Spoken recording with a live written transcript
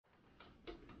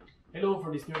Hello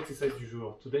for this new exercise du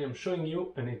jour. Today I'm showing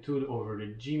you an etude over the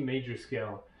G major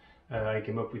scale I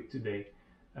came up with today.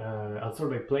 I'll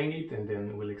start by playing it and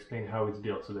then we'll explain how it's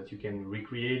built so that you can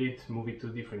recreate it, move it to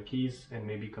different keys and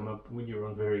maybe come up with your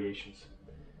own variations.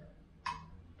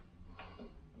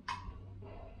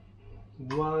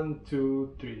 1,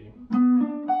 2, 3.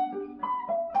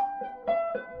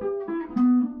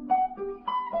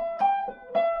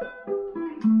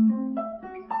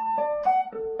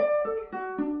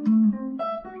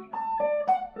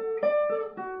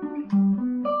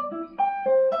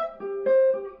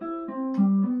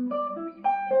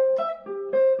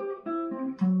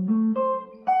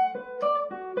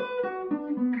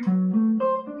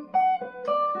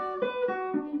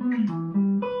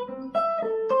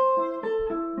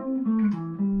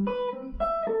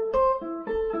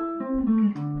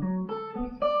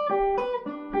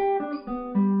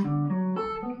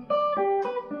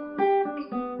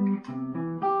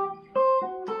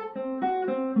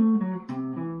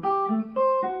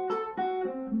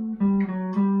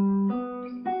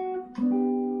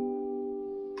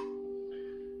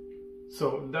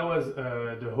 So that was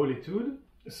the whole etude.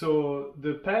 So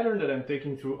the pattern that I'm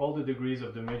taking through all the degrees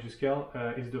of the major scale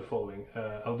is the following.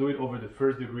 I'll do it over the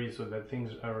first degree so that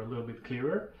things are a little bit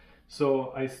clearer.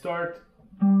 So I start,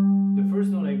 the first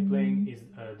note I'm playing is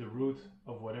the root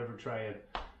of whatever triad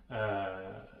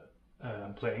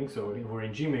I'm playing. So if we're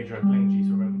in G major, I'm playing G,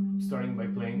 so I'm starting by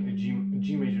playing a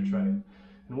G major triad.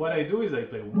 And what I do is I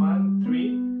play 1,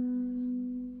 3,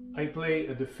 I play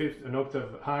the fifth an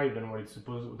octave higher than what it's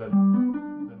supposed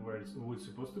than where it was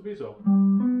supposed to be. So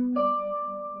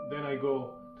then I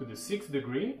go to the 6th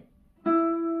degree,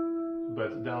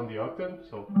 but down the octave.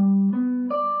 So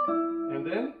and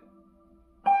then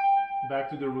back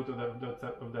to the root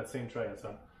of that same triad.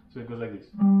 So it goes like this.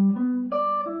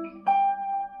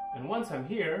 And once I'm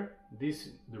here, the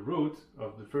root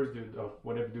of the first of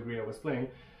whatever degree I was playing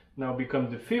now becomes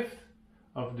the 5th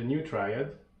of the new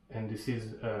triad. And this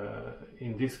is,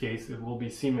 in this case, it will be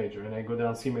C major, and I go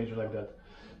down C major like that.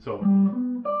 So,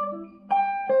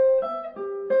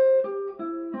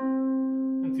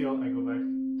 until I go back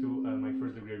to my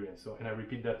first degree again. So, and I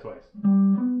repeat that twice.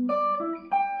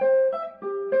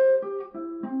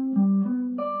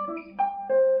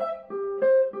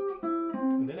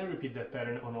 And then I repeat that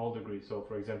pattern on all degrees. So,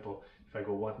 for example, if I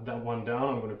go one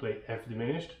down, I'm going to play F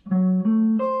diminished,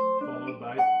 followed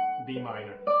by B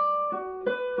minor.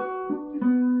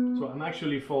 So I'm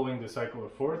actually following the cycle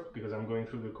of fourths because I'm going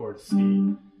through the chords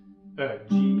C,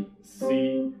 G,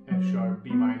 C, F sharp, B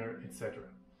minor, etc.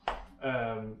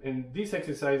 And this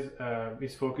exercise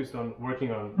is focused on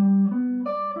working on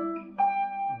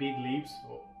big leaps,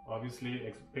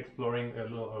 obviously exploring a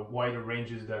little wider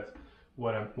ranges that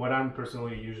what I'm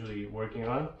personally usually working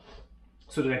on,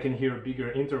 so that I can hear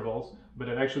bigger intervals, but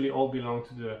that actually all belong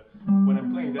to the, when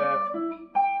I'm playing that,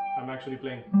 I'm actually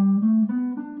playing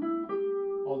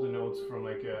all the notes from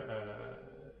like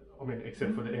I mean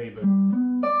except for the A, but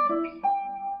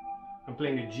I'm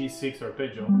playing a G6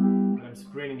 arpeggio and I'm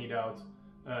spreading it out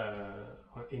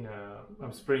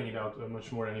I'm spreading it out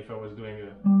much more than if I was doing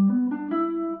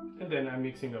and then I'm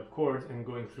mixing up chords and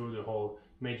going through the whole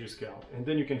major scale. And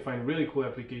then you can find really cool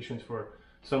applications for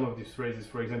some of these phrases.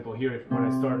 For example, here when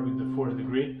I start with the 4th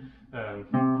degree,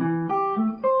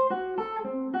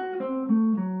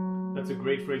 that's a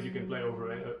great phrase you can play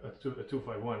over a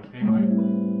 2-5-1, A minor.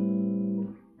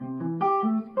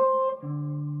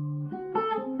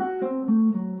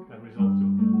 And resolve to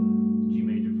G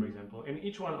major, for example. And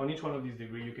on each one of these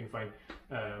degrees, you can find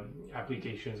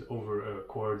applications over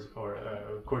chords or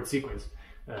chord sequence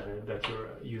that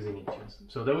you're using in tunes.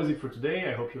 So that was it for today.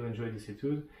 I hope you'll enjoy this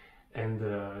etude, and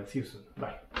see you soon.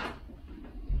 Bye.